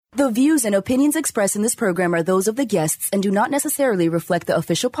The views and opinions expressed in this program are those of the guests and do not necessarily reflect the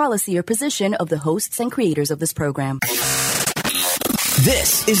official policy or position of the hosts and creators of this program.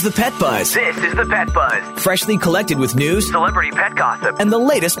 This is the Pet Buzz. This is the Pet Buzz. Freshly collected with news, celebrity pet gossip, and the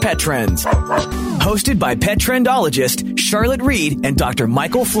latest pet trends. Hosted by Petrendologist Charlotte Reed and Dr.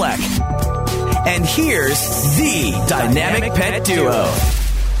 Michael Fleck. And here's the Dynamic Pet Duo.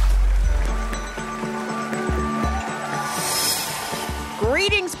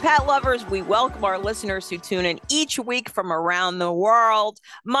 Greetings, pet lovers. We welcome our listeners who tune in each week from around the world.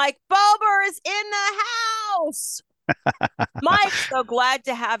 Mike Bober is in the house. Mike, so glad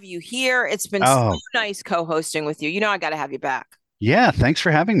to have you here. It's been so nice co-hosting with you. You know, I got to have you back. Yeah, thanks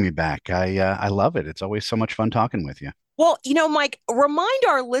for having me back. I love it. It's always so much fun talking with you. Well, you know, Mike, remind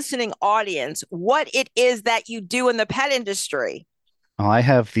our listening audience what it is that you do in the pet industry. Well, I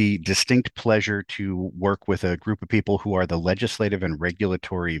have the distinct pleasure to work with a group of people who are the legislative and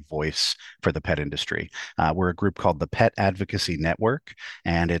regulatory voice for the pet industry. We're a group called the Pet Advocacy Network,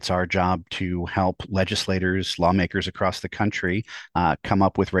 and it's our job to help legislators, lawmakers across the country come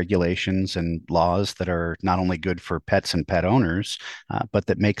up with regulations and laws that are not only good for pets and pet owners, but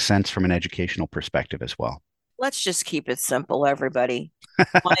that make sense from an educational perspective as well. Let's just keep it simple, everybody.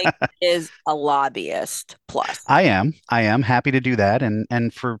 Mike is a lobbyist plus. I am happy to do that.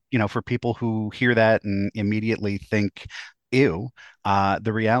 And for people who hear that and immediately think, ew,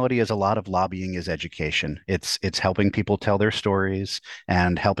 the reality is a lot of lobbying is education. It's helping people tell their stories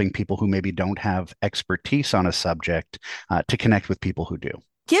and helping people who maybe don't have expertise on a subject to connect with people who do.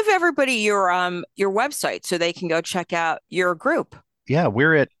 Give everybody your website so they can go check out your group. Yeah,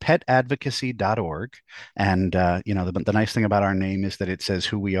 we're at petadvocacy.org. And, the nice thing about our name is that it says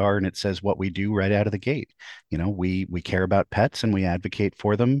who we are and it says what we do right out of the gate. You know, we care about pets and we advocate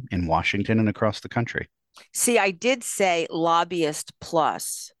for them in Washington and across the country. See, I did say lobbyist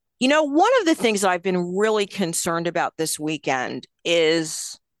plus. You know, one of the things I've been really concerned about this weekend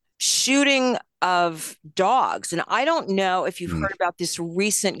is shooting of dogs. And I don't know if you've heard about this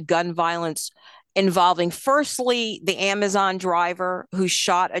recent gun violence involving, firstly, the Amazon driver who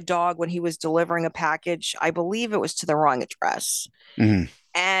shot a dog when he was delivering a package. I believe it was to the wrong address. Mm-hmm.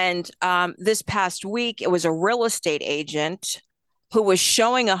 And this past week, it was a real estate agent who was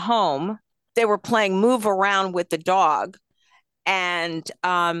showing a home. They were playing move around with the dog, and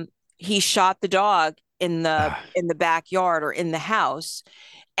he shot the dog in the backyard or in the house.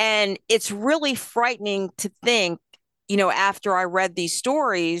 And it's really frightening to think, you know, after I read these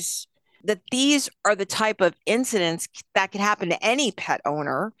stories, that these are the type of incidents that can happen to any pet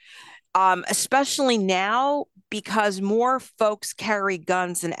owner, especially now because more folks carry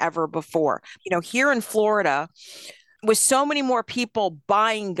guns than ever before. You know, here in Florida, with so many more people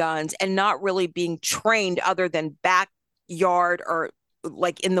buying guns and not really being trained other than backyard or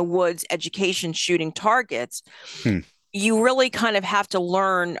like in the woods education shooting targets, you really kind of have to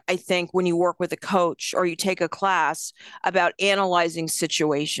learn, I think, when you work with a coach or you take a class about analyzing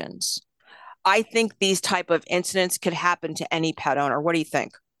situations. I think these type of incidents could happen to any pet owner. What do you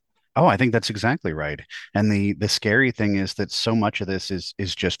think? Oh, I think that's exactly right. And the scary thing is that so much of this is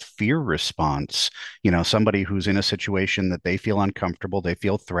just fear response. You know, somebody who's in a situation that they feel uncomfortable, they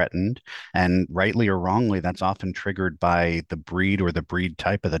feel threatened, and rightly or wrongly, that's often triggered by the breed or the breed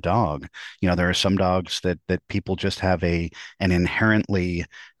type of the dog. You know, there are some dogs that people just have an inherently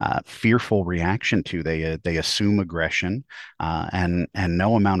fearful reaction to. They assume aggression, and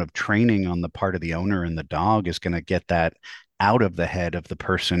no amount of training on the part of the owner and the dog is going to get that out of the head of the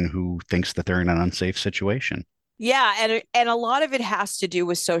person who thinks that they're in an unsafe situation. Yeah, and a lot of it has to do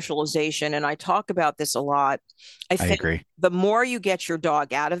with socialization, and I talk about this a lot. I think agree. The more you get your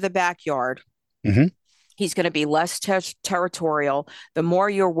dog out of the backyard, he's going to be less territorial. The more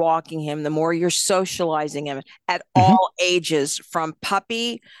you're walking him, the more you're socializing him at all ages, from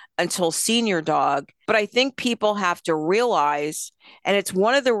puppy until senior dog. But I think people have to realize, and it's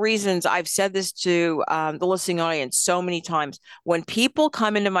one of the reasons I've said this to the listening audience so many times, when people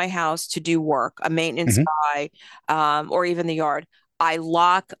come into my house to do work, a maintenance guy, or even the yard, I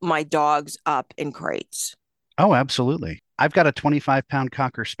lock my dogs up in crates. Oh, absolutely. I've got a 25-pound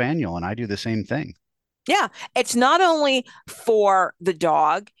Cocker Spaniel, and I do the same thing. Yeah, it's not only for the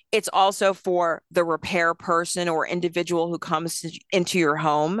dog, it's also for the repair person or individual who comes into your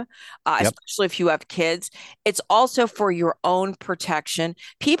home, especially if you have kids. It's also for your own protection.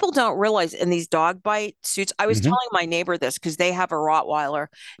 People don't realize in these dog bite suits, I was telling my neighbor this because they have a Rottweiler.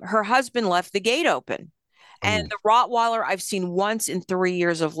 Her husband left the gate open. And the Rottweiler I've seen once in 3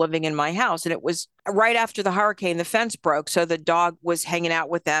 years of living in my house. And it was right after the hurricane, the fence broke. So the dog was hanging out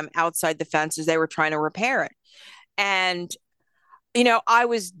with them outside the fence as they were trying to repair it. And I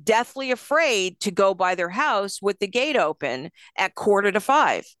was deathly afraid to go by their house with the gate open at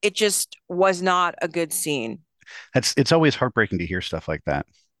 4:45. It just was not a good scene. It's always heartbreaking to hear stuff like that.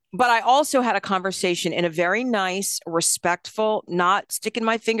 But I also had a conversation in a very nice, respectful, not sticking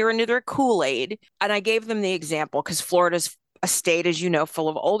my finger into their Kool-Aid. And I gave them the example because Florida's a state, as you know, full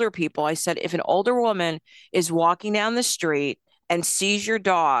of older people. I said, if an older woman is walking down the street and sees your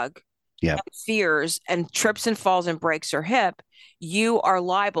dog, Yeah. and fears and trips and falls and breaks her hip, you are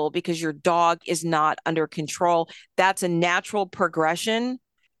liable because your dog is not under control. That's a natural progression.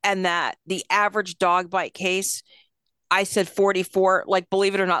 And that the average dog bite case, I said 44, like,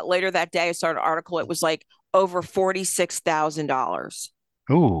 believe it or not, later that day, I saw an article. It was like over $46,000.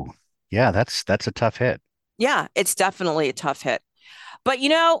 Ooh, yeah, that's a tough hit. Yeah, it's definitely a tough hit. But,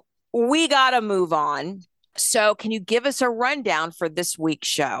 we got to move on. So can you give us a rundown for this week's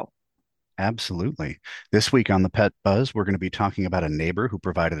show? Absolutely. This week on the Pet Buzz, we're going to be talking about a neighbor who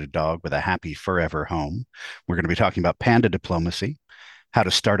provided a dog with a happy forever home. We're going to be talking about panda diplomacy, how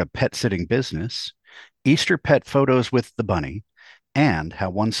to start a pet sitting business, Easter pet photos with the bunny, and how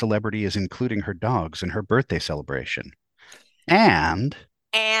one celebrity is including her dogs in her birthday celebration. And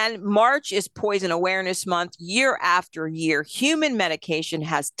March is Poison Awareness Month. Year after year, human medication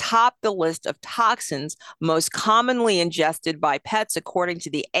has topped the list of toxins most commonly ingested by pets, according to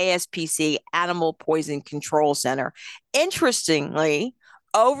the ASPCA Animal Poison Control Center. Interestingly,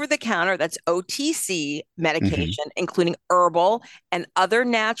 over the counter, that's OTC medication, including herbal and other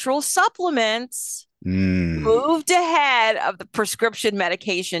natural supplements, moved ahead of the prescription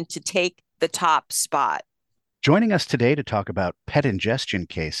medication to take the top spot. Joining us today to talk about pet ingestion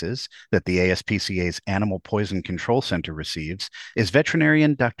cases that the ASPCA's Animal Poison Control Center receives is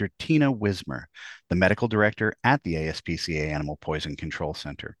veterinarian Dr. Tina Wismer, the medical director at the ASPCA Animal Poison Control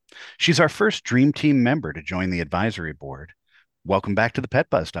Center. She's our first Dream Team member to join the advisory board. Welcome back to the Pet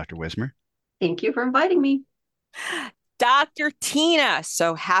Buzz, Dr. Wismer. Thank you for inviting me. Dr. Tina,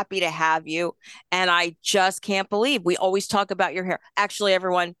 so happy to have you. And I just can't believe we always talk about your hair. Actually,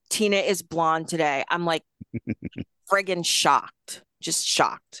 everyone, Tina is blonde today. I'm like friggin' shocked, just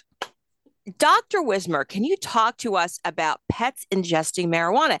shocked. Dr. Wismer, can you talk to us about pets ingesting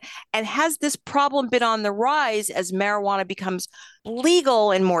marijuana? And has this problem been on the rise as marijuana becomes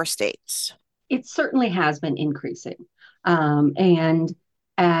legal in more states? It certainly has been increasing. And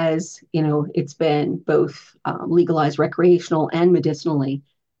as you know, it's been both legalized recreational and medicinally.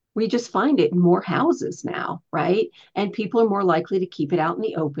 We just find it in more houses now, right? And people are more likely to keep it out in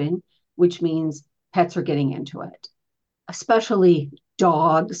the open, which means pets are getting into it, especially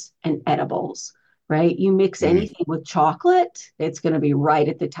dogs and edibles, right? You mix anything with chocolate, it's going to be right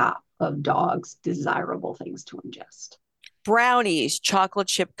at the top of dogs' desirable things to ingest. Brownies, chocolate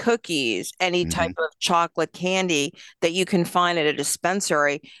chip cookies, any type of chocolate candy that you can find at a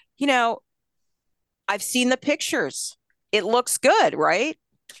dispensary. I've seen the pictures. It looks good, right?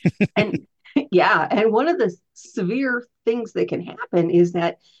 And yeah, and one of the severe things that can happen is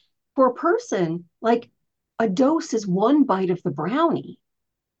that for a person, like a dose is one bite of the brownie.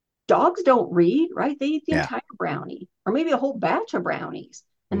 Dogs don't read, right? They eat the entire brownie or maybe a whole batch of brownies,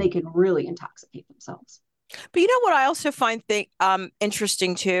 and they can really intoxicate themselves. But what I also find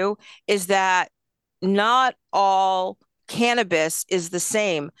interesting too is that not all cannabis is the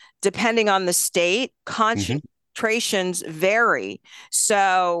same. Depending on the state, concentrations vary.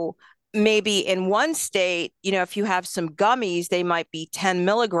 So maybe in one state, if you have some gummies, they might be 10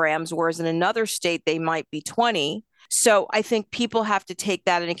 milligrams, whereas in another state, they might be 20. So I think people have to take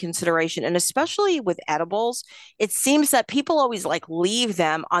that into consideration. And especially with edibles, it seems that people always leave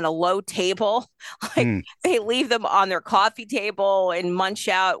them on a low table. They leave them on their coffee table and munch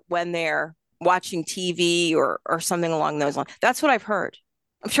out when they're watching TV or something along those lines. That's what I've heard.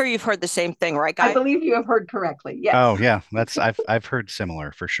 I'm sure you've heard the same thing, right, Guy? I believe you have heard correctly. Yes. Oh, yeah. I've heard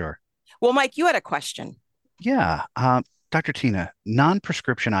similar for sure. Well, Mike, you had a question. Yeah. Dr. Tina,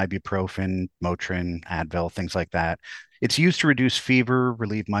 non-prescription ibuprofen, Motrin, Advil, things like that. It's used to reduce fever,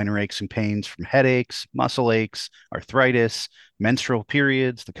 relieve minor aches and pains from headaches, muscle aches, arthritis, menstrual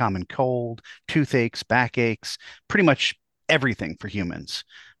periods, the common cold, toothaches, backaches, pretty much everything for humans.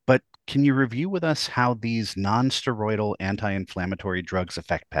 But can you review with us how these non-steroidal anti-inflammatory drugs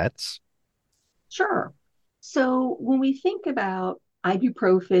affect pets? Sure. So when we think about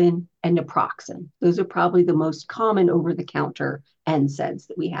ibuprofen and naproxen, those are probably the most common over-the-counter NSAIDs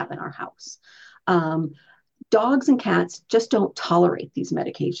that we have in our house. Dogs and cats just don't tolerate these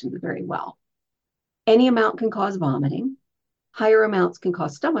medications very well. Any amount can cause vomiting. Higher amounts can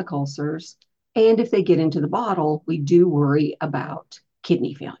cause stomach ulcers. And if they get into the bottle, we do worry about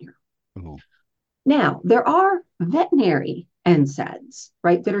kidney failure. Ooh. Now, there are veterinary NSAIDs,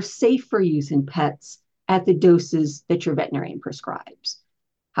 right, that are safe for use in pets at the doses that your veterinarian prescribes.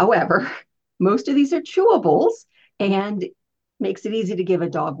 However, most of these are chewables and makes it easy to give a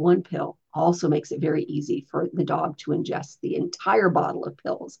dog one pill. Also makes it very easy for the dog to ingest the entire bottle of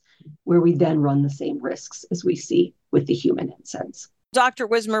pills, where we then run the same risks as we see with the human NSAIDs. Dr.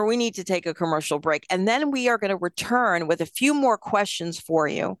 Wismer, we need to take a commercial break, and then we are going to return with a few more questions for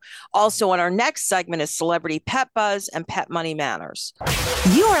you. Also, on our next segment is Celebrity Pet Buzz and Pet Money Matters.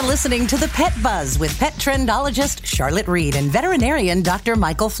 You are listening to the Pet Buzz with Petrendologist Charlotte Reed and veterinarian Dr.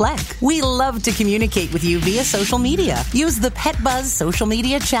 Michael Fleck. We love to communicate with you via social media. Use the Pet Buzz social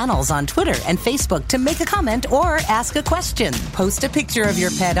media channels on Twitter and Facebook to make a comment or ask a question. Post a picture of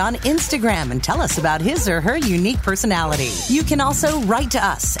your pet on Instagram and tell us about his or her unique personality. You can also write to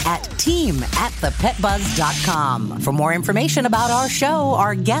us at team@thepetbuzz.com. For more information about our show,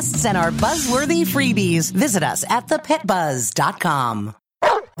 our guests, and our buzzworthy freebies, visit us at thepetbuzz.com.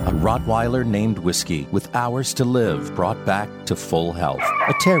 A Rottweiler named Whiskey with hours to live brought back to full health.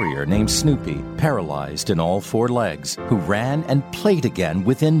 A terrier named Snoopy, paralyzed in all four legs, who ran and played again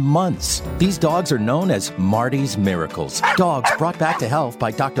within months. These dogs are known as Marty's Miracles. Dogs brought back to health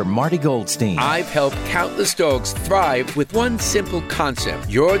by Dr. Marty Goldstein. I've helped countless dogs thrive with one simple concept.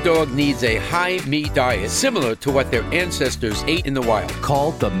 Your dog needs a high-meat diet similar to what their ancestors ate in the wild.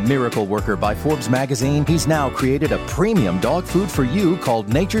 Called the Miracle Worker by Forbes magazine, he's now created a premium dog food for you called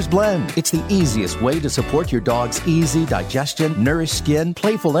Nature's Blend. It's the easiest way to support your dog's easy digestion, nourished skin,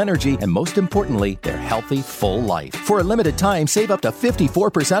 playful energy, and most importantly, their healthy, full life. For a limited time, save up to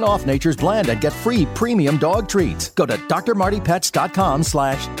 54% off Nature's Blend and get free premium dog treats. Go to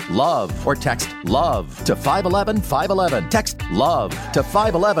drmartypets.com/love or text LOVE to 511-511. Text LOVE to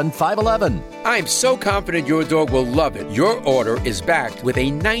 511-511. I'm so confident your dog will love it. Your order is backed with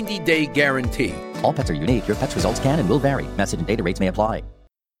a 90-day guarantee. All pets are unique. Your pet's results can and will vary. Message and data rates may apply.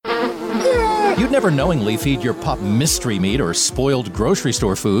 You'd never knowingly feed your pup mystery meat or spoiled grocery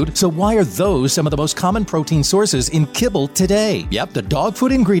store food, so why are those some of the most common protein sources in kibble today? Yep, the dog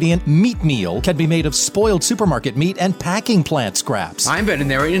food ingredient meat meal can be made of spoiled supermarket meat and packing plant scraps. I'm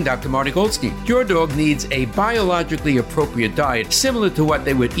veterinarian Dr. Marty Goldstein. Your dog needs a biologically appropriate diet similar to what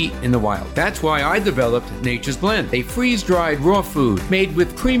they would eat in the wild. That's why I developed Nature's Blend, a freeze-dried raw food made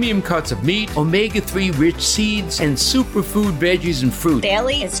with premium cuts of meat, omega-3 rich seeds, and superfood veggies and fruit.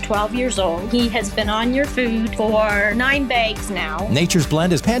 Bailey is 12 years old. He has been on your food for 9 bags now. Nature's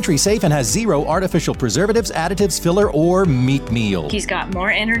Blend is pantry safe and has 0 artificial preservatives, additives, filler, or meat meal. He's got more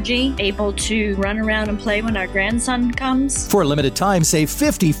energy, able to run around and play when our grandson comes. For a limited time, save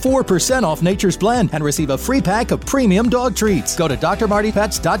 54% off Nature's Blend and receive a free pack of premium dog treats. Go to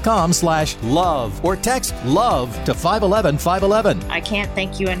drmartypets.com/love or text LOVE to 511-511. I can't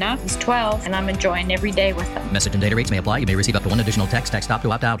thank you enough. He's 12 and I'm enjoying every day with him. Message and data rates may apply. You may receive up to 1 additional text. Text stop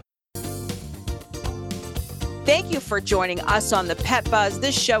to opt out. Thank you for joining us on the Pet Buzz.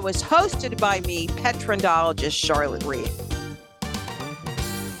 This show is hosted by me, Petrendologist Charlotte Reed.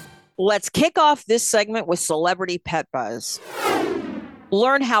 Let's kick off this segment with Celebrity Pet Buzz.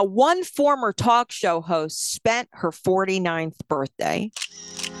 Learn how one former talk show host spent her 49th birthday.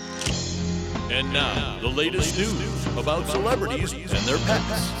 And now, the latest news about celebrities and their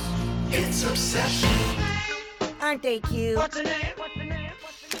pets. It's obsession. Aren't they cute? What's the name?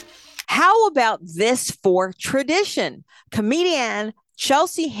 How about this for tradition? Comedian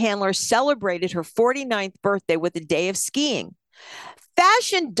Chelsea Handler celebrated her 49th birthday with a day of skiing.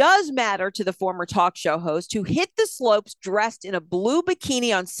 Fashion does matter to the former talk show host who hit the slopes dressed in a blue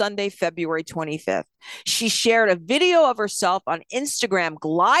bikini on Sunday, February 25th. She shared a video of herself on Instagram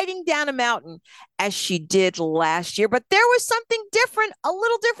gliding down a mountain as she did last year. But there was something different, a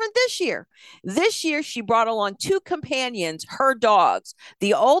little different this year. This year, she brought along 2 companions, her dogs.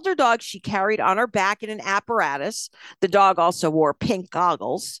 The older dog she carried on her back in an apparatus. The dog also wore pink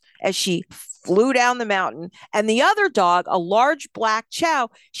goggles as she flew down the mountain. And the other dog, a large black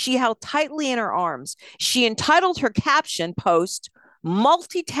chow, she held tightly in her arms. She entitled her caption post,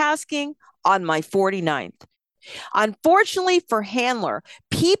 "Multitasking on my 49th." Unfortunately for Handler,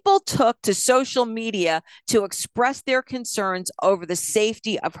 people took to social media to express their concerns over the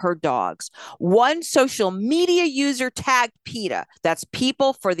safety of her dogs. One social media user tagged PETA, that's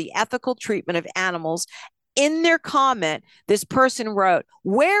People for the Ethical Treatment of Animals. In their comment, this person wrote,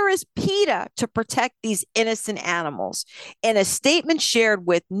 "Where is PETA to protect these innocent animals?" In a statement shared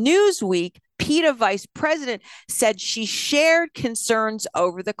with Newsweek, PETA vice president said she shared concerns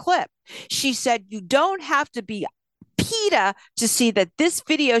over the clip. She said, "You don't have to be PETA to see that this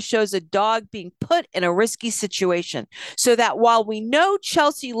video shows a dog being put in a risky situation, so that while we know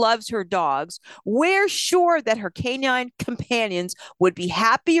Chelsea loves her dogs, we're sure that her canine companions would be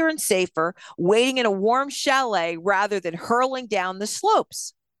happier and safer waiting in a warm chalet rather than hurling down the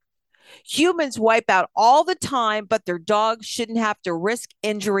slopes. Humans wipe out all the time, but their dogs shouldn't have to risk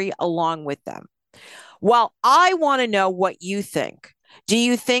injury along with them. Well, I want to know what you think. Do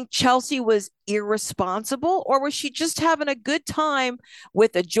you think Chelsea was irresponsible, or was she just having a good time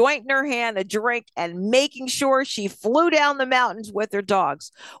with a joint in her hand, a drink, and making sure she flew down the mountains with her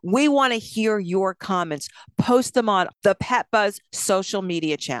dogs? We want to hear your comments. Post them on the Pet Buzz social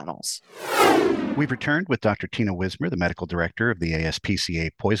media channels. We've returned with Dr. Tina Wismer, the medical director of the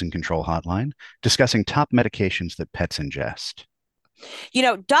ASPCA Poison Control Hotline, discussing top medications that pets ingest. You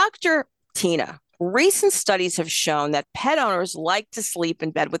know, Dr. Tina, recent studies have shown that pet owners like to sleep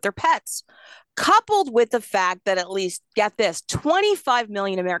in bed with their pets, coupled with the fact that at least, get this, 25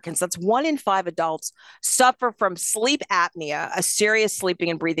 million Americans, that's 1 in 5 adults, suffer from sleep apnea, a serious sleeping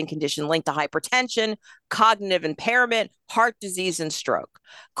and breathing condition linked to hypertension, cognitive impairment, heart disease, and stroke.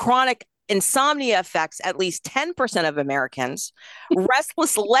 Chronic insomnia affects at least 10% of Americans.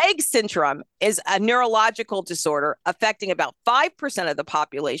 Restless leg syndrome is a neurological disorder affecting about 5% of the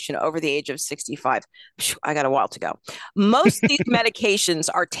population over the age of 65. I got a while to go. Most of these medications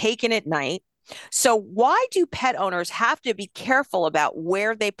are taken at night. So why do pet owners have to be careful about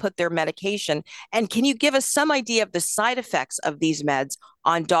where they put their medication? And can you give us some idea of the side effects of these meds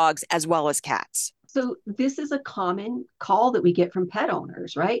on dogs as well as cats? So this is a common call that we get from pet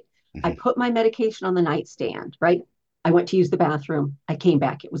owners, right? I put my medication on the nightstand, right? I went to use the bathroom. I came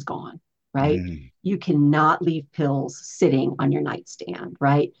back, it was gone, right? You cannot leave pills sitting on your nightstand,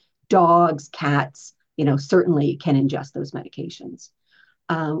 right? Dogs, cats, certainly can ingest those medications.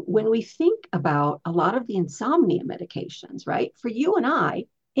 When we think about a lot of the insomnia medications, right? For you and I,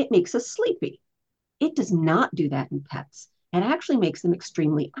 it makes us sleepy. It does not do that in pets. It actually makes them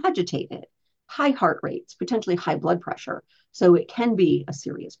extremely agitated, high heart rates, potentially high blood pressure. So it can be a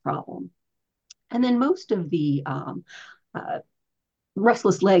serious problem. And then most of the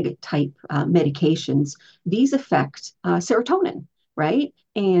restless leg type medications, these affect serotonin, right?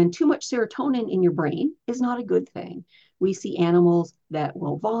 And too much serotonin in your brain is not a good thing. We see animals that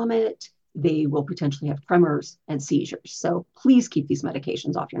will vomit, they will potentially have tremors and seizures. So please keep these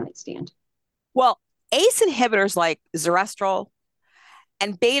medications off your nightstand. Well, ACE inhibitors like Zerestrol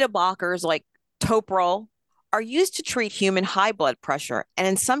and beta blockers like Toprol are used to treat human high blood pressure, and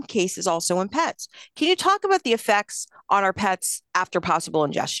in some cases also in pets. Can you talk about the effects on our pets after possible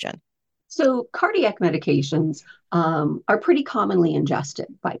ingestion? So cardiac medications are pretty commonly ingested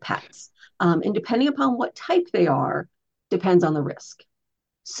by pets. And depending upon what type they are, depends on the risk.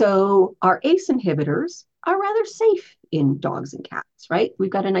 So our ACE inhibitors are rather safe in dogs and cats, right?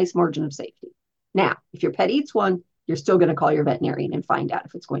 We've got a nice margin of safety. Now, if your pet eats one, you're still going to call your veterinarian and find out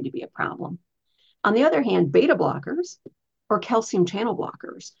if it's going to be a problem. On the other hand, beta blockers or calcium channel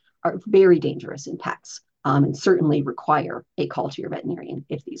blockers are very dangerous in pets and certainly require a call to your veterinarian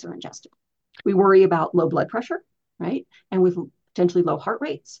if these are ingested. We worry about low blood pressure, right? And with potentially low heart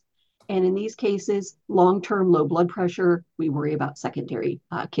rates. And in these cases, long-term low blood pressure, we worry about secondary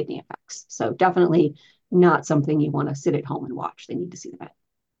kidney effects. So definitely not something you want to sit at home and watch. They need to see the vet.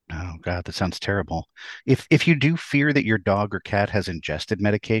 Oh, God, that sounds terrible. If you do fear that your dog or cat has ingested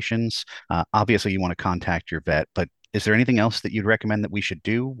medications, obviously you want to contact your vet, but is there anything else that you'd recommend that we should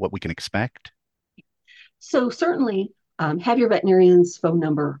do, what we can expect? So certainly have your veterinarian's phone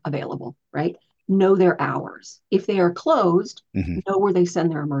number available, right? Know their hours. If they are closed, know where they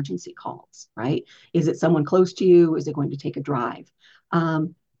send their emergency calls, right? Is it someone close to you? Is it going to take a drive?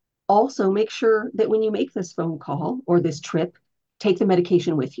 Also, make sure that when you make this phone call or this trip, take the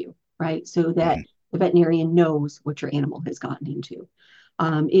medication with you, right? So that the veterinarian knows what your animal has gotten into.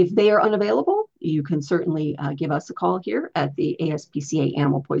 If they are unavailable, you can certainly give us a call here at the ASPCA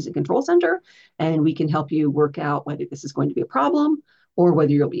Animal Poison Control Center, and we can help you work out whether this is going to be a problem or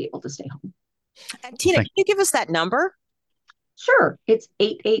whether you'll be able to stay home. And Tina, can you give us that number? Sure. It's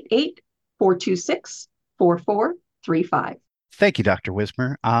 888-426-4435. Thank you, Dr.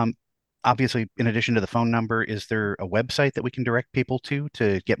 Wismer. Obviously, in addition to the phone number, is there a website that we can direct people to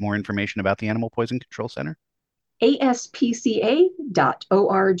get more information about the Animal Poison Control Center? ASPCA.org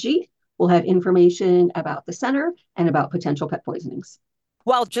will have information about the center and about potential pet poisonings.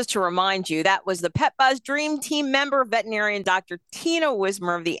 Well, just to remind you, that was the Pet Buzz Dream Team member, veterinarian Dr. Tina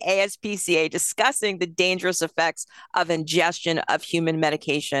Wismer of the ASPCA, discussing the dangerous effects of ingestion of human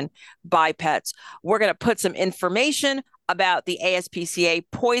medication by pets. We're going to put some information about the ASPCA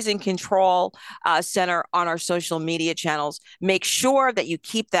Poison Control Center on our social media channels. Make sure that you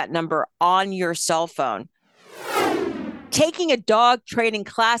keep that number on your cell phone. Taking a dog training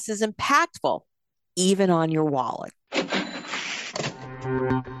class is impactful, even on your wallet.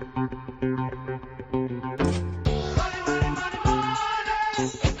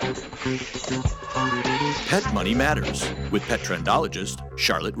 Pet Money Matters with Petrendologist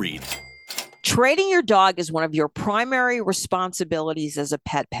Charlotte Reed. Training your dog is one of your primary responsibilities as a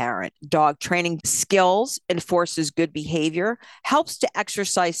pet parent. Dog training skills enforces good behavior, helps to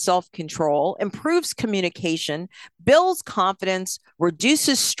exercise self-control, improves communication, builds confidence,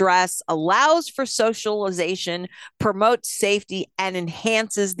 reduces stress, allows for socialization, promotes safety, and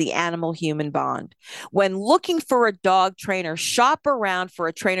enhances the animal-human bond. When looking for a dog trainer, shop around for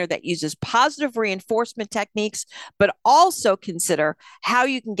a trainer that uses positive reinforcement techniques, but also consider how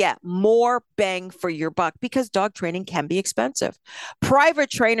you can get more bang for your buck, because dog training can be expensive. Private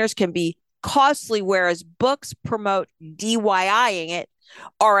trainers can be costly, whereas books promote DIYing it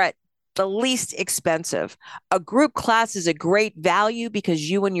are at the least expensive. A group class is a great value because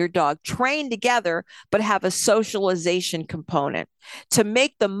you and your dog train together, but have a socialization component. To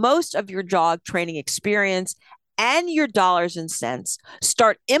make the most of your dog training experience and your dollars and cents,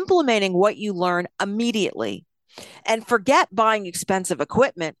 start implementing what you learn immediately. And forget buying expensive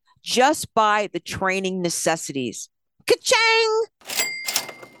equipment. Just buy the training necessities. Ka-chang!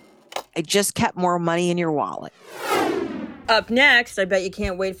 I just kept more money in your wallet. Up next, I bet you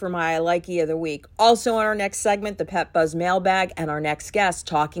can't wait for my I Likey of the week. Also on our next segment, the Pet Buzz mailbag, and our next guest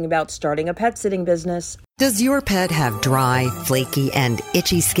talking about starting a pet sitting business. Does your pet have dry, flaky, and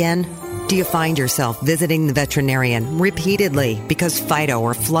itchy skin? Do you find yourself visiting the veterinarian repeatedly because Fido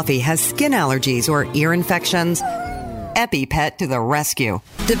or Fluffy has skin allergies or ear infections? EpiPet to the rescue.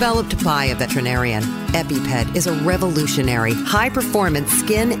 Developed by a veterinarian, EpiPet is a revolutionary, high-performance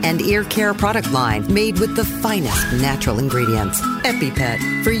skin and ear care product line made with the finest natural ingredients.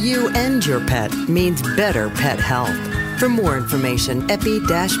 EpiPet, for you and your pet, means better pet health. For more information,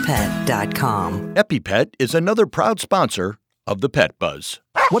 epi-pet.com. EpiPet is another proud sponsor of the Pet Buzz.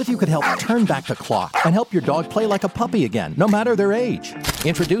 What if you could help turn back the clock and help your dog play like a puppy again, no matter their age?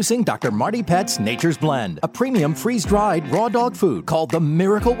 Introducing Dr. Marty Pet's Nature's Blend, a premium freeze-dried raw dog food called the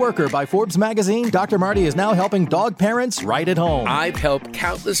Miracle Worker by Forbes magazine. Dr. Marty is now helping dog parents right at home. I've helped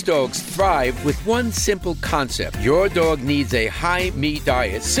countless dogs thrive with one simple concept. Your dog needs a high-meat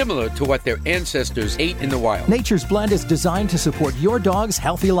diet similar to what their ancestors ate in the wild. Nature's Blend is designed to support your dog's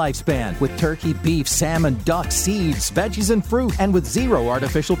healthy lifespan with turkey, beef, salmon, duck, seeds, veggies, and fruit, and with zero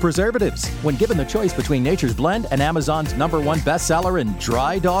artificial preservatives. When given the choice between Nature's Blend and Amazon's #1 bestseller in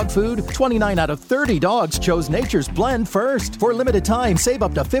dry dog food, 29 out of 30 dogs chose Nature's Blend first. For a limited time, save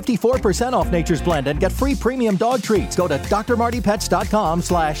up to 54% off Nature's Blend and get free premium dog treats. Go to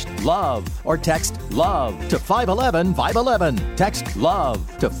drmartypets.com/love or text LOVE to 511-511. Text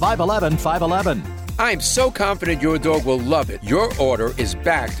LOVE to 511-511. I'm so confident your dog will love it. Your order is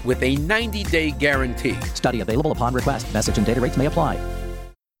backed with a 90-day guarantee. Study available upon request. Message and data rates may apply.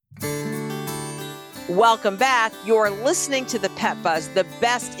 Welcome back. You're listening to the Pet Buzz, the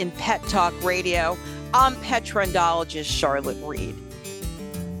best in pet talk radio. I'm Petrendologist Charlotte Reed.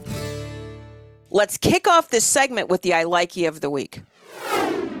 Let's kick off this segment with the I Likey of the week.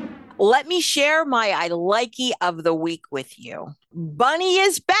 Let me share my I Likey of the week with you. Bunny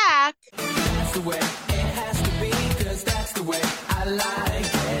is back. That's the way it has to be, 'cause that's the way I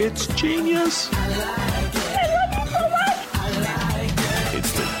like it. It's genius. I like it. I like it.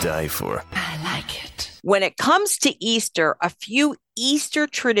 It's to die for. I like it. When it comes to Easter, a few Easter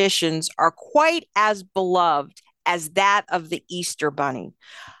traditions are quite as beloved as that of the Easter Bunny.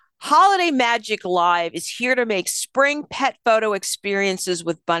 Holiday Magic Live is here to make spring pet photo experiences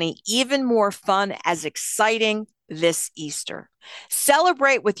with Bunny even more fun as exciting this Easter.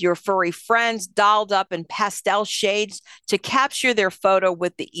 Celebrate with your furry friends dolled up in pastel shades to capture their photo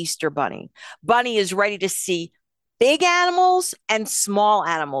with the Easter Bunny. Bunny is ready to see big animals and small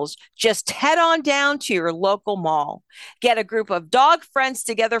animals. Just head on down to your local mall. Get a group of dog friends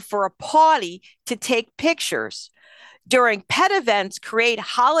together for a party to take pictures. During pet events, Create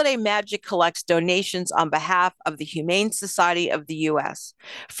Holiday Magic collects donations on behalf of the Humane Society of the U.S.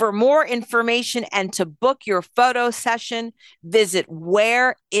 For more information and to book your photo session, visit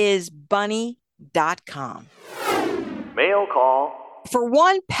whereisbunny.com. Mail call. For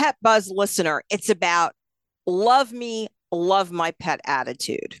one Pet Buzz listener, it's about love me, love my pet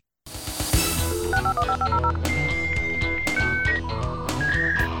attitude.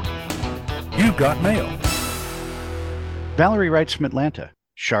 You've got mail. Valerie writes from Atlanta.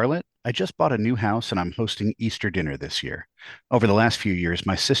 Charlotte, I just bought a new house and I'm hosting Easter dinner this year. Over the last few years,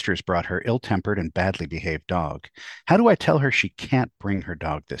 my sister's brought her ill-tempered and badly behaved dog. How do I tell her she can't bring her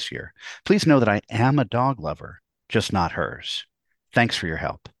dog this year? Please know that I am a dog lover, just not hers. Thanks for your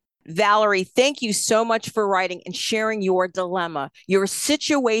help. Valerie, thank you so much for writing and sharing your dilemma. Your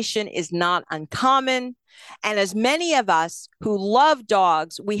situation is not uncommon. And as many of us who love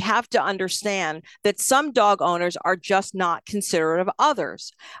dogs, we have to understand that some dog owners are just not considerate of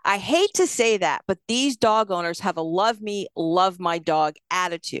others. I hate to say that, but these dog owners have a love me, love my dog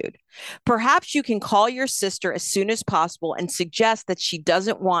attitude. Perhaps you can call your sister as soon as possible and suggest that she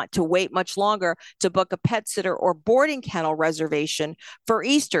doesn't want to wait much longer to book a pet sitter or boarding kennel reservation for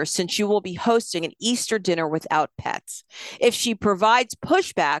Easter, since you will be hosting an Easter dinner without pets. If she provides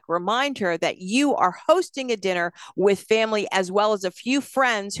pushback, remind her that you are hosting a dinner with family as well as a few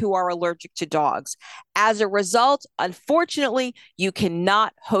friends who are allergic to dogs. As a result, unfortunately, you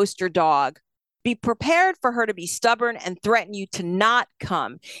cannot host your dog. Be prepared for her to be stubborn and threaten you to not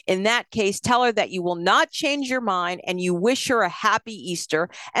come. In that case, tell her that you will not change your mind and you wish her a happy Easter.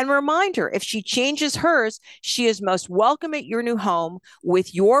 And remind her, if she changes hers, she is most welcome at your new home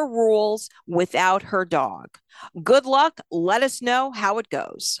with your rules without her dog. Good luck. Let us know how it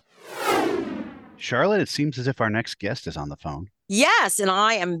goes. Charlotte, it seems as if our next guest is on the phone. Yes, and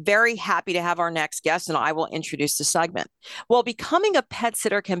I am very happy to have our next guest, and I will introduce the segment. Well, becoming a pet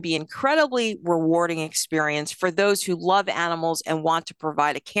sitter can be an incredibly rewarding experience for those who love animals and want to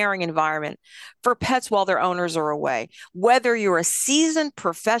provide a caring environment for pets while their owners are away. Whether you're a seasoned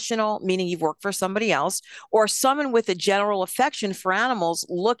professional, meaning you've worked for somebody else, or someone with a general affection for animals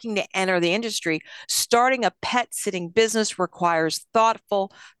looking to enter the industry, starting a pet sitting business requires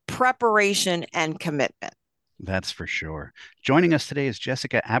thoughtful preparation and commitment. That's for sure. Joining us today is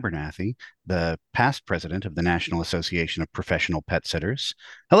Jessica Aberthany, the past president of the National Association of Professional Pet Sitters.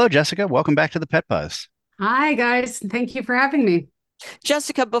 Hello, Jessica. Welcome back to the Pet Buzz. Hi, guys. Thank you for having me.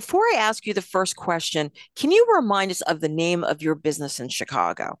 Jessica, before I ask you the first question, can you remind us of the name of your business in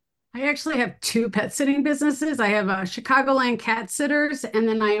Chicago? I actually have two pet sitting businesses. I have a Chicagoland Cat Sitters, and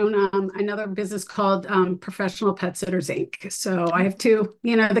then I own another business called Professional Pet Sitters, Inc. So I have two,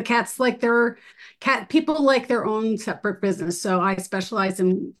 the cats like their cat, people like their own separate business. So I specialize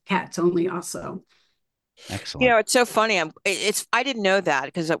in cats only also. Excellent. It's so funny. I didn't know that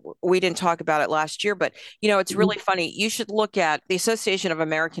because we didn't talk about it last year, but it's really funny. You should look at the Association of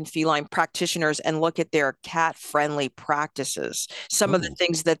American Feline Practitioners and look at their cat friendly practices. Some of the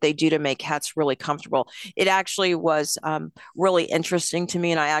things that they do to make cats really comfortable. It actually was really interesting to me.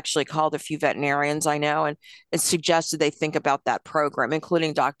 And I actually called a few veterinarians I know and suggested they think about that program,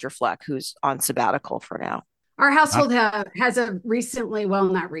 including Dr. Fleck, who's on sabbatical for now. Our household has not recently,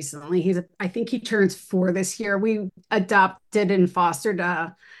 I think he turns 4 this year. We adopted and fostered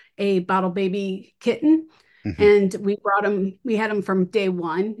a bottle baby kitten. Mm-hmm. And we had him from day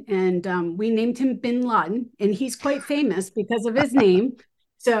one, and we named him Bin Laden, and he's quite famous because of his name.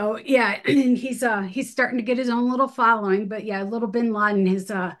 So yeah, and he's starting to get his own little following, but yeah, little Bin Laden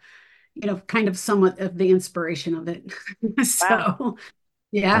is, kind of somewhat of the inspiration of it. So wow.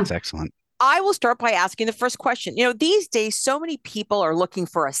 Yeah. That's excellent. I will start by asking the first question. These days, so many people are looking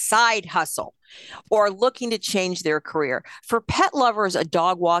for a side hustle or looking to change their career. For pet lovers, a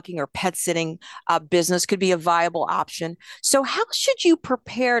dog walking or pet sitting business could be a viable option. So how should you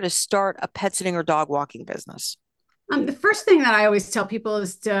prepare to start a pet sitting or dog walking business? The first thing that I always tell people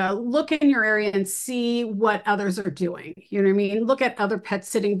is to look in your area and see what others are doing. You know what I mean? Look at other pet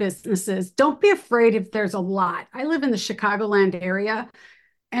sitting businesses. Don't be afraid if there's a lot. I live in the Chicagoland area.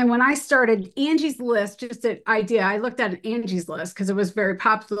 And when I started Angie's List, just an idea, I looked at Angie's List because it was very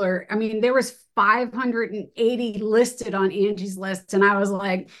popular. I mean, there was 580 listed on Angie's List. And I was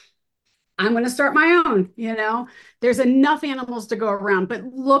like, I'm going to start my own. There's enough animals to go around, but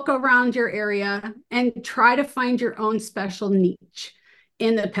look around your area and try to find your own special niche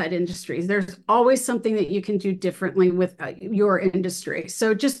in the pet industries. There's always something that you can do differently with your industry.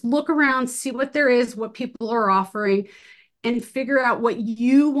 So just look around, see what there is, what people are offering, and figure out what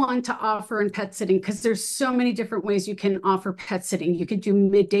you want to offer in pet sitting, because there's so many different ways you can offer pet sitting. You can do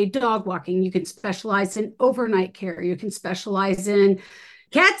midday dog walking. You can specialize in overnight care. You can specialize in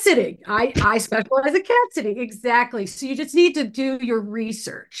cat sitting. I specialize in cat sitting. Exactly. So you just need to do your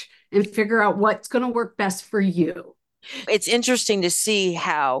research and figure out what's going to work best for you. It's interesting to see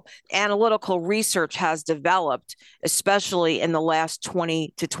how analytical research has developed, especially in the last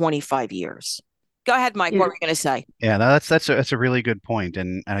 20 to 25 years. Go ahead, Mike. What were you going to say? Yeah, that's a really good point,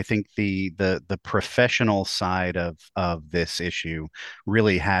 and I think the professional side of this issue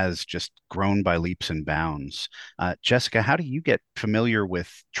really has just grown by leaps and bounds. Jessica, how do you get familiar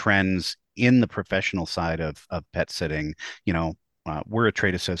with trends in the professional side of pet sitting? We're a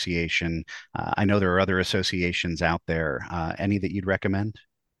trade association. I know there are other associations out there. Any that you'd recommend?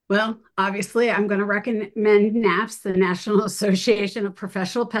 Well, obviously, I'm going to recommend NAPS, the National Association of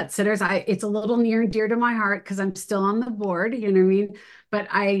Professional Pet Sitters. It's a little near and dear to my heart because I'm still on the board, you know what I mean? But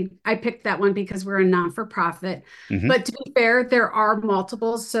I picked that one because we're a non-for-profit. Mm-hmm. But to be fair, there are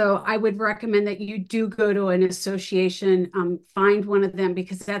multiples. So I would recommend that you do go to an association, find one of them,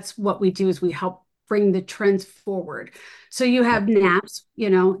 because that's what we do is we help bring the trends forward. So you have NAPS,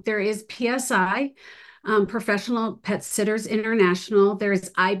 there is PSI, Professional Pet Sitters International. There's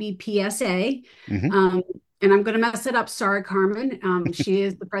IBPSA. Mm-hmm. And I'm going to mess it up. Sorry, Carmen. She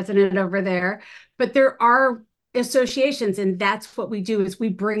is the president over there. But there are associations, and that's what we do is we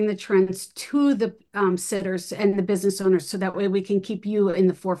bring the trends to the sitters and the business owners so that way we can keep you in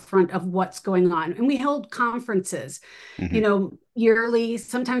the forefront of what's going on. And we hold conferences, yearly.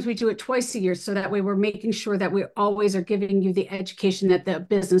 Sometimes we do it twice a year, so that way we're making sure that we always are giving you the education that the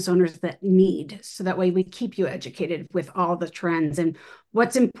business owners that need, so that way we keep you educated with all the trends and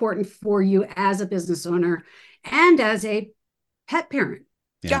what's important for you as a business owner and as a pet parent.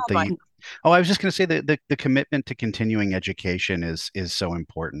 Yeah, I was just going to say that the commitment to continuing education is so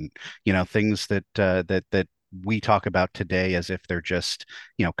important. Things that we talk about today as if they're just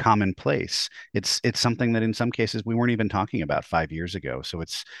commonplace. It's something that in some cases we weren't even talking about 5 years ago. So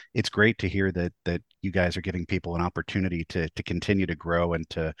it's great to hear that you guys are giving people an opportunity to continue to grow and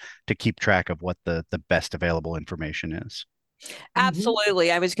to keep track of what the best available information is.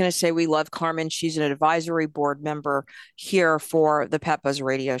 Absolutely. I was going to say we love Carmen. She's an advisory board member here for the Pet Buzz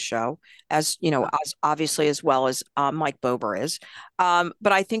radio show, as obviously as well as Mike Bober is. But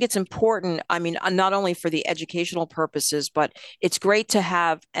I think it's important. I mean, not only for the educational purposes, but it's great to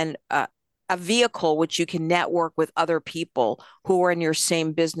have a vehicle which you can network with other people who are in your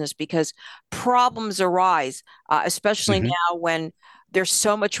same business, because problems arise, especially now when there's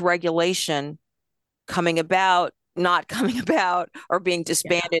so much regulation coming about, not coming about, or being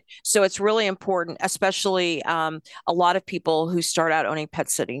disbanded. Yeah. So it's really important, especially a lot of people who start out owning pet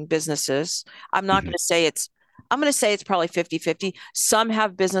sitting businesses. I'm not going to say I'm going to say it's probably 50-50. Some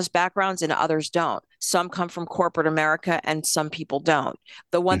have business backgrounds and others don't. Some come from corporate America and some people don't.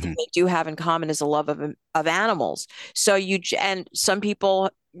 The one thing they do have in common is a love of animals. So and some people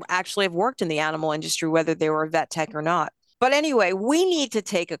actually have worked in the animal industry, whether they were a vet tech or not. But anyway, we need to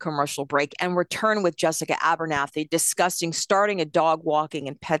take a commercial break and return with Jessica Aberthany discussing starting a dog walking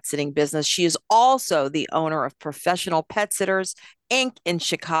and pet sitting business. She is also the owner of Professional Pet Sitters, Inc. in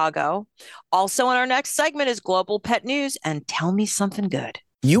Chicago. Also in our next segment is Global Pet News and Tell Me Something Good.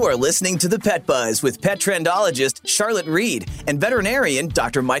 You are listening to the Pet Buzz with Petrendologist Charlotte Reed and veterinarian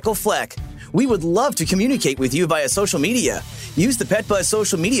Dr. Michael Fleck. We would love to communicate with you via social media. Use the Pet Buzz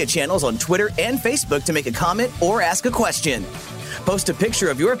social media channels on Twitter and Facebook to make a comment or ask a question. Post a picture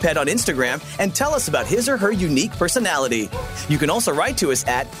of your pet on Instagram and tell us about his or her unique personality. You can also write to us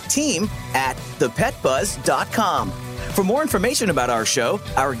at team@thepetbuzz.com. For more information about our show,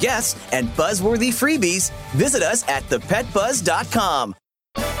 our guests, and buzzworthy freebies, visit us at thepetbuzz.com.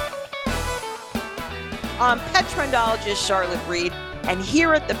 I'm Petrendologist Charlotte Reed, and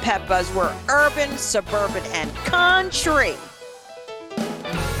here at the Pet Buzz, we're urban, suburban, and country.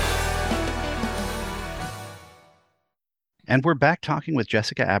 And we're back talking with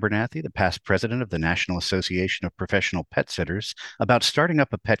Jessica Aberthany, the past president of the National Association of Professional Pet Sitters, about starting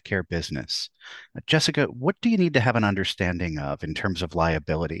up a pet care business. Jessica, what do you need to have an understanding of in terms of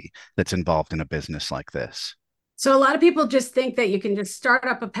liability that's involved in a business like this? So a lot of people just think that you can just start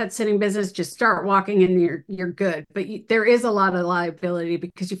up a pet sitting business, just start walking and you're good. But there is a lot of liability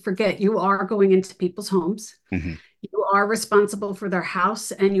because you forget you are going into people's homes. Mm-hmm. You are responsible for their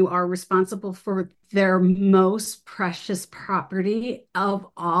house and you are responsible for their most precious property of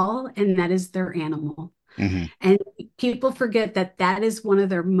all, and that is their animal. Mm-hmm. And people forget that that is one of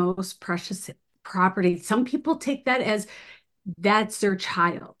their most precious property. Some people take that as that's their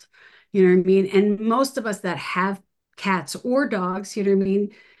child. You know what I mean? And most of us that have cats or dogs, you know what I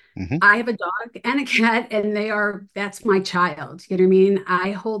mean? Mm-hmm. I have a dog and a cat and that's my child. You know what I mean?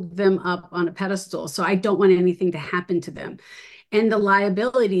 I hold them up on a pedestal. So I don't want anything to happen to them. And the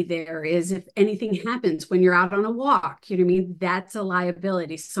liability there is if anything happens when you're out on a walk, you know what I mean? That's a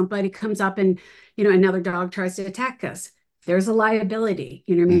liability. Somebody comes up and, another dog tries to attack us. there's a liability.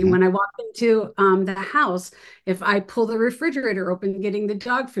 You know what I mean? When I walk into the house, if I pull the refrigerator open getting the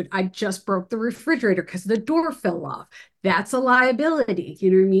dog food, I just broke the refrigerator because the door fell off. That's a liability.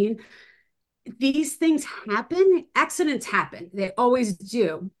 You know what I mean? These things happen. Accidents happen. They always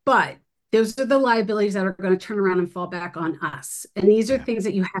do. But those are the liabilities that are going to turn around and fall back on us. And these are things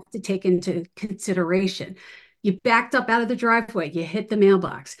that you have to take into consideration. You backed up out of the driveway. You hit the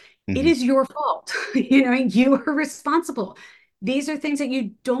mailbox. It is your fault. You know, you are responsible. These are things that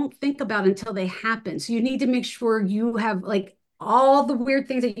you don't think about until they happen. So you need to make sure you have like all the weird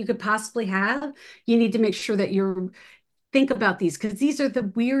things that you could possibly have. You need to make sure that you're think about these, because these are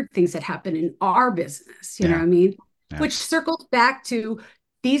the weird things that happen in our business. You know what I mean? Which circles back to,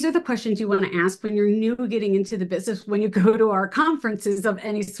 these are the questions you want to ask when you're new getting into the business, when you go to our conferences of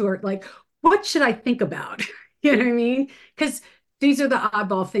any sort, like, what should I think about? You know what I mean? Because these are the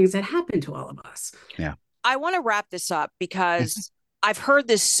oddball things that happen to all of us. Yeah. I want to wrap this up because I've heard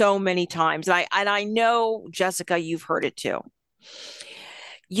this so many times. And I know, Jessica, you've heard it too.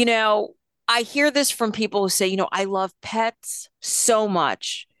 You know, I hear this from people who say, you know, I love pets so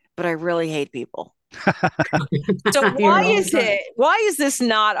much, but I really hate people. So why is this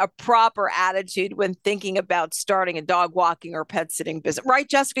not a proper attitude when thinking about starting a dog walking or pet sitting business? Right,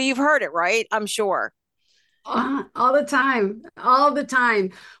 Jessica? You've heard it, right? I'm sure. All the time.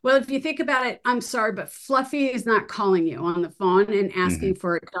 Well, if you think about it, I'm sorry, but Fluffy is not calling you on the phone and asking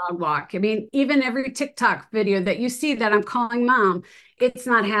for a dog walk. I mean, even every TikTok video that you see that I'm calling mom, it's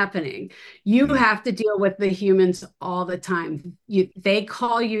not happening. You have to deal with the humans all the time. They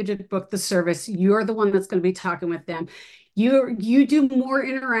call you to book the service. You're the one that's going to be talking with them. You do more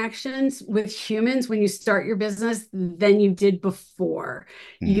interactions with humans when you start your business than you did before.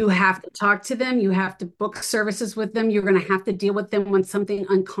 You have to talk to them. You have to book services with them. You're going to have to deal with them when something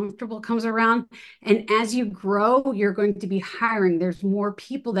uncomfortable comes around. And as you grow, you're going to be hiring. There's more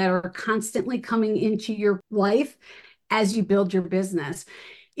people that are constantly coming into your life as you build your business.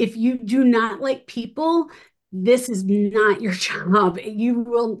 If you do not like people, this is not your job. You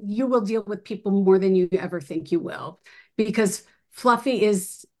will deal with people more than you ever think you will, because Fluffy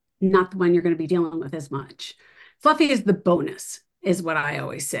is not the one you're going to be dealing with as much. Fluffy is the bonus, is what I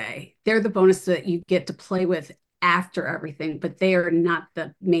always say. They're the bonus that you get to play with after everything, but they are not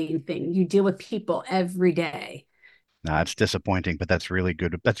the main thing. You deal with people every day. No, it's disappointing, but that's really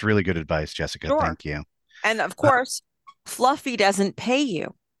good. That's really good advice, Jessica. Sure. Thank you. And of course, Fluffy doesn't pay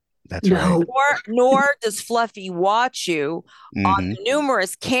you. That's right. Nor does Fluffy watch you on the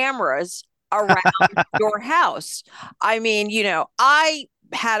numerous cameras around your house. I mean, you know, I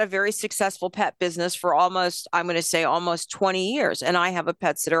had a very successful pet business for almost 20 years. And I have a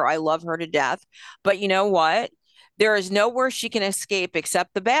pet sitter. I love her to death. But you know what? There is nowhere she can escape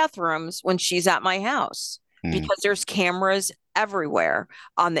except the bathrooms when she's at my house, because there's cameras everywhere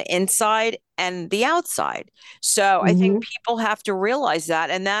on the inside and the outside. So I think people have to realize that.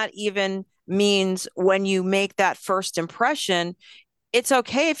 And that even means when you make that first impression, it's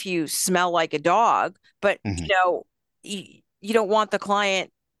okay if you smell like a dog, but you know, you don't want the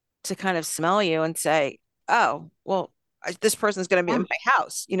client to kind of smell you and say, oh, well, this person's going to be in my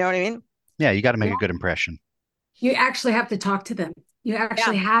house. You know what I mean? Yeah. You got to make a good impression. You actually have to talk to them. You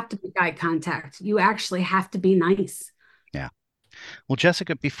actually have to make eye contact. You actually have to be nice. Yeah. Well,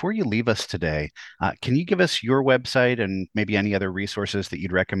 Jessica, before you leave us today, can you give us your website and maybe any other resources that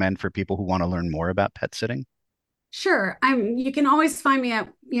you'd recommend for people who want to learn more about pet sitting? Sure. You can always find me at,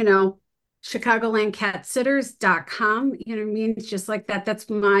 chicagolandcatsitters.com. You know what I mean? It's just like that. That's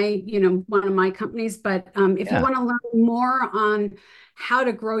my, one of my companies. But if you want to learn more on how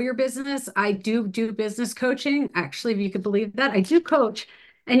to grow your business, I do business coaching. Actually, if you could believe that, I do coach.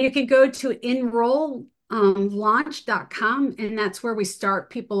 And you can go to enrolllaunch.com, and that's where we start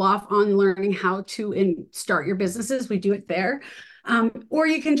people off on learning how to start your businesses. We do it there. Or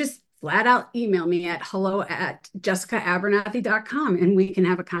you can just flat out email me at hello@jessicaaberthany.com, and we can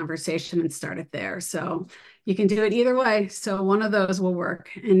have a conversation and start it there. So you can do it either way. So one of those will work,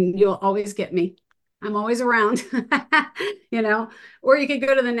 and you'll always get me. I'm always around, or you could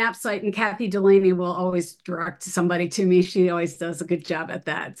go to the NAP site, and Kathy Delaney will always direct somebody to me. She always does a good job at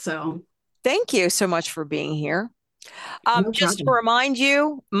that. So thank you so much for being here. Just to remind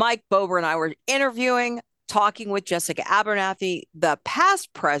you, Mike Bober and I were talking with Jessica Aberthany, the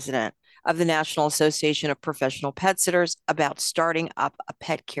past president of the National Association of Professional Pet Sitters, about starting up a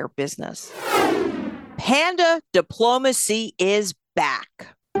pet care business. Panda diplomacy is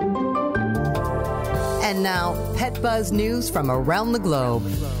back. And now, Pet Buzz news from around the globe.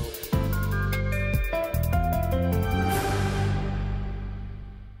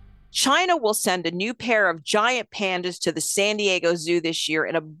 China will send a new pair of giant pandas to the San Diego Zoo this year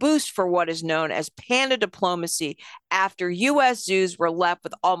in a boost for what is known as panda diplomacy after U.S. zoos were left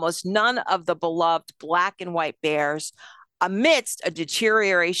with almost none of the beloved black and white bears amidst a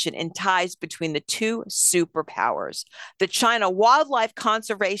deterioration in ties between the two superpowers. The China Wildlife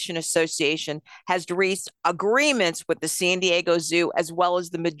Conservation Association has reached agreements with the San Diego Zoo as well as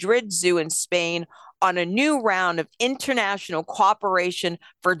the Madrid Zoo in Spain on a new round of international cooperation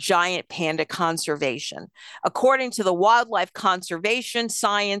for giant panda conservation. According to the Wildlife Conservation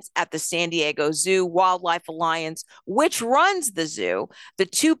Science at the San Diego Zoo Wildlife Alliance, which runs the zoo, the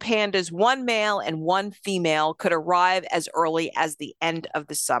two pandas, one male and one female, could arrive as early as the end of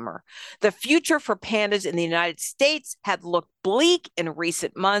the summer. The future for pandas in the United States had looked bleak in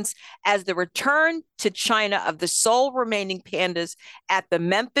recent months as the return to China of the sole remaining pandas at the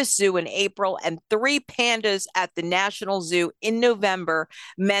Memphis Zoo in April and 3 pandas at the National Zoo in November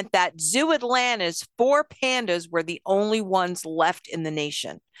meant that Zoo Atlanta's 4 pandas were the only ones left in the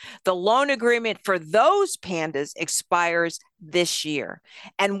nation. The loan agreement for those pandas expires this year.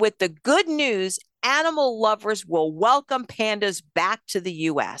 And with the good news, animal lovers will welcome pandas back to the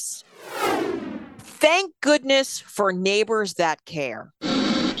U.S. Thank goodness for neighbors that care.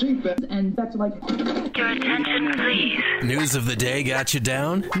 And that's like... Your attention, please. News of the day got you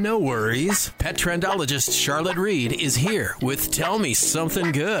down? No worries. Petrendologist Charlotte Reed is here with Tell Me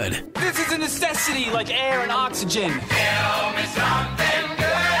Something Good. This is a necessity like air and oxygen. Tell me something good.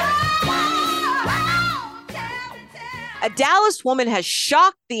 A Dallas woman has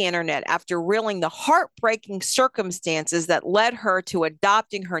shocked the internet after revealing the heartbreaking circumstances that led her to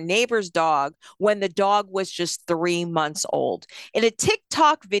adopting her neighbor's dog when the dog was just 3 months old. In a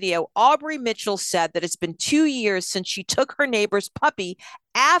TikTok video, Aubrey Mitchell said that it's been 2 years since she took her neighbor's puppy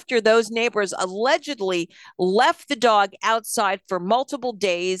after those neighbors allegedly left the dog outside for multiple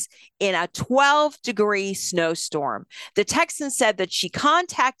days in a 12-degree snowstorm. The Texan said that she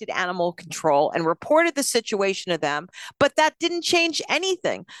contacted animal control and reported the situation to them, but that didn't change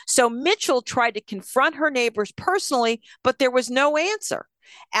anything. So Mitchell tried to confront her neighbors personally, but there was no answer.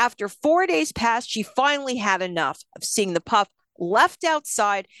 After 4 days passed, she finally had enough of seeing the pup left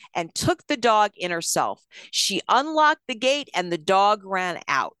outside and took the dog in herself. She unlocked the gate and the dog ran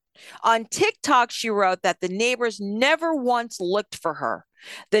out. On TikTok, she wrote that the neighbors never once looked for her.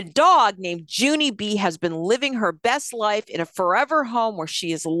 The dog, named Junie B, has been living her best life in a forever home where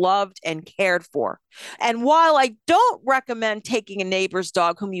she is loved and cared for. And while I don't recommend taking a neighbor's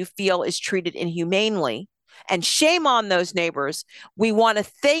dog whom you feel is treated inhumanely, and shame on those neighbors, we want to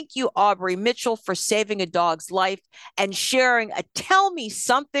thank you, Aubrey Mitchell, for saving a dog's life and sharing a Tell Me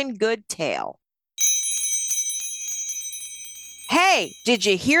Something Good tale. Hey, did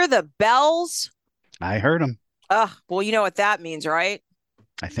you hear the bells? I heard them. Well, you know what that means, right?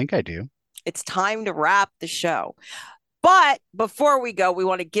 I think I do. It's time to wrap the show. But before we go, we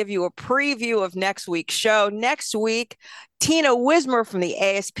want to give you a preview of next week's show. Next week, Tina Wismer from the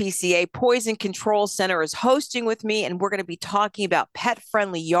ASPCA Poison Control Center is hosting with me, and we're going to be talking about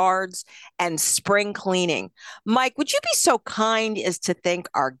pet-friendly yards and spring cleaning. Mike, would you be so kind as to thank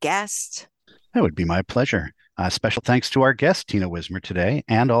our guest? That would be my pleasure. Special thanks to our guest, Tina Wismer, today,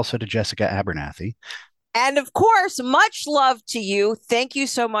 and also to Jessica Aberthany. And of course, much love to you. Thank you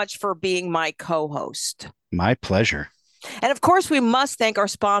so much for being my co-host. My pleasure. And of course, we must thank our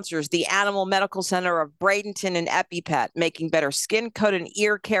sponsors, the Animal Medical Center of Bradenton and EpiPet, making better skin, coat, and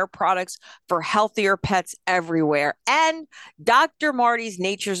ear care products for healthier pets everywhere. And Dr. Marty's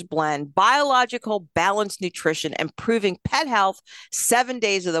Nature's Blend, biological balanced nutrition, improving pet health 7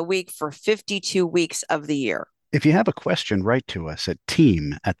 days of the week for 52 weeks of the year. If you have a question, write to us at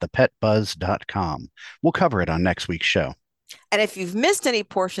team@thepetbuzz.com. We'll cover it on next week's show. And if you've missed any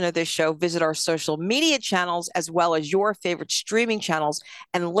portion of this show, visit our social media channels as well as your favorite streaming channels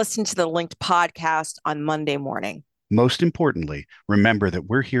and listen to the linked podcast on Monday morning. Most importantly, remember that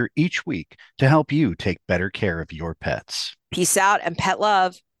we're here each week to help you take better care of your pets. Peace out and pet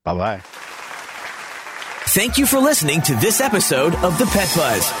love. Bye-bye. Thank you for listening to this episode of The Pet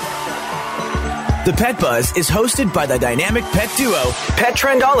Buzz. The Pet Buzz is hosted by the dynamic pet duo,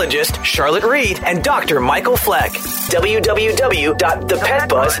 Petrendologist Charlotte Reed and Dr. Michael Fleck.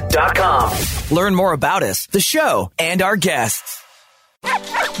 www.thepetbuzz.com. Learn more about us, the show, and our guests.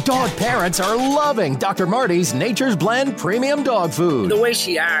 Dog parents are loving Dr. Marty's Nature's Blend Premium Dog Food. The way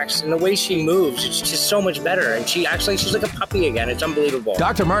she acts and the way she moves, it's just so much better. And she's like a puppy again. It's unbelievable.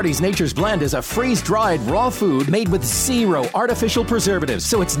 Dr. Marty's Nature's Blend is a freeze-dried raw food made with 0 artificial preservatives,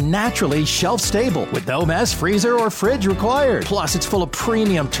 so it's naturally shelf-stable with no mess, freezer, or fridge required. Plus, it's full of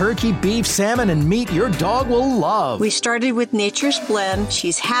premium turkey, beef, salmon, and meat your dog will love. We started with Nature's Blend.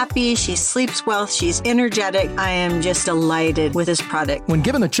 She's happy, she sleeps well, she's energetic. I am just delighted with this product. When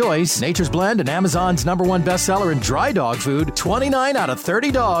given the choice, Nature's Blend and Amazon's #1 bestseller in dry dog food, 29 out of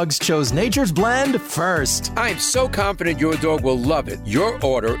 30 dogs chose Nature's Blend first. I'm so confident your dog will love it. Your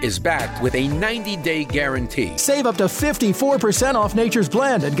order is backed with a 90-day guarantee. Save up to 54% off Nature's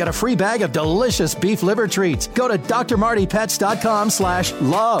Blend and get a free bag of delicious beef liver treats. Go to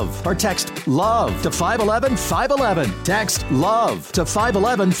drmartypets.com/love or text LOVE to 511-511. Text LOVE to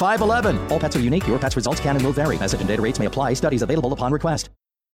 511-511. All pets are unique. Your pet's results can and will vary. Message and data rates may apply. Studies available upon request.